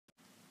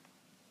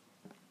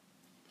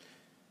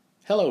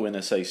Hello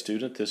NSA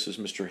student, this is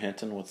Mr.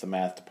 Hinton with the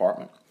Math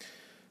Department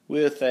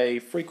with a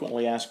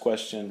frequently asked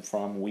question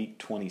from week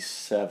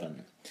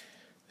 27.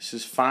 This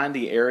is find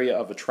the area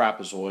of a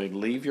trapezoid,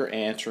 leave your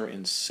answer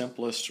in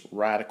simplest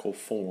radical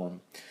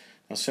form.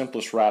 Now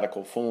simplest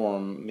radical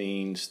form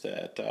means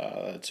that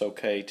it's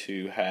okay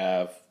to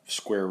have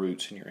square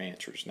roots in your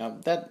answers. Now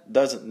that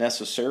doesn't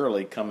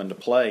necessarily come into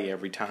play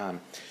every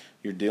time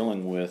you're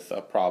dealing with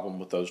a problem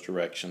with those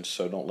directions,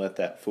 so don't let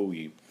that fool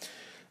you.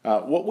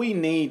 What we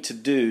need to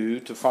do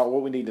to find,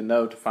 what we need to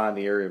know to find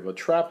the area of a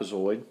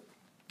trapezoid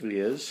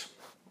is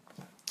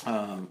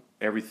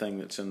everything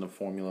that's in the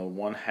formula: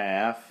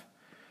 1/2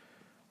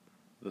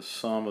 the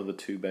sum of the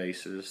two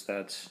bases.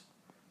 That's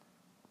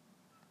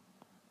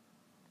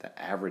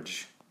the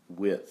average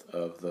width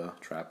of the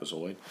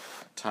trapezoid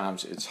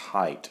times its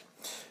height.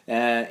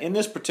 And in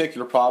this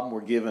particular problem,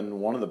 we're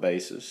given one of the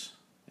bases,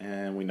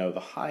 and we know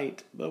the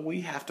height, but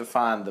we have to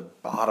find the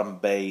bottom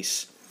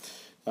base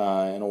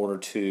in order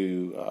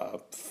to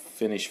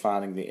finish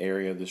finding the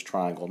area of this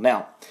triangle.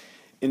 Now,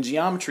 in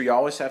geometry, you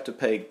always have to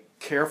pay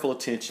careful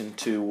attention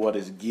to what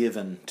is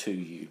given to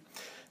you.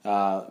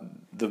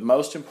 The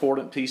most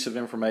important piece of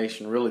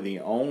information, really the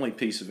only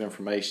piece of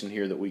information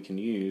here that we can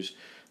use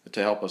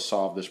to help us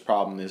solve this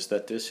problem, is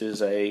that this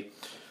is a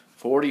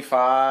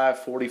 45,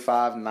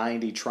 45,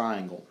 90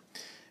 triangle.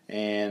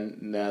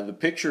 And now the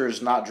picture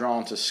is not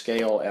drawn to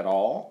scale at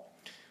all,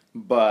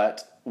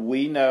 but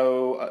we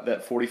know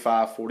that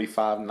 45,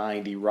 45,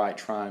 90 right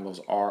triangles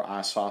are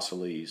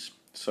isosceles.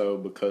 So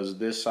because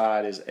this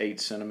side is 8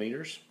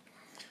 centimeters,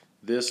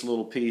 this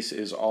little piece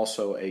is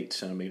also 8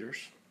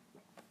 centimeters.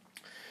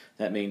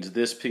 That means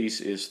this piece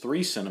is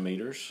 3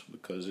 centimeters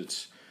because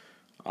it's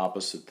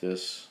opposite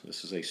this.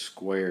 This is a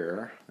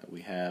square that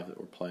we have that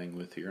we're playing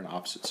with here, and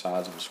opposite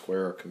sides of a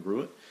square are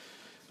congruent.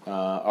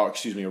 A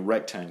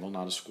rectangle,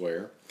 not a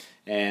square.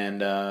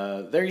 And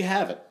there you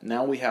have it.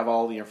 Now we have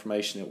all the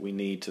information that we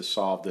need to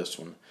solve this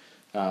one.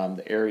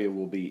 The area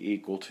will be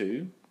equal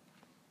to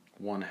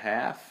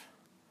 1/2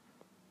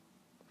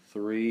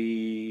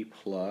 3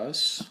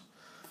 plus,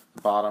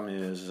 the bottom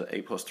is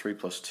 8 plus 3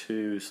 plus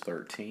 2 is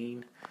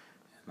 13,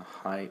 and the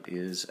height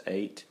is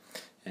 8,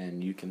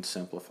 and you can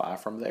simplify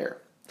from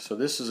there. So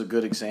this is a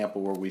good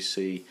example where we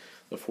see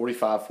the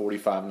 45,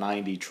 45,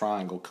 90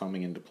 triangle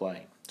coming into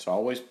play. So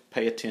always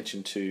pay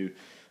attention to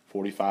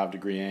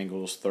 45-degree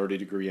angles,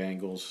 30-degree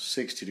angles,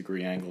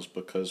 60-degree angles,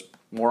 because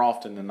more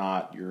often than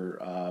not, your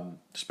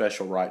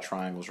special right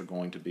triangles are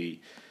going to be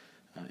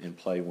in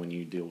play when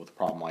you deal with a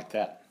problem like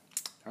that.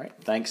 All right,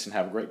 thanks and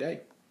have a great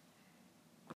day.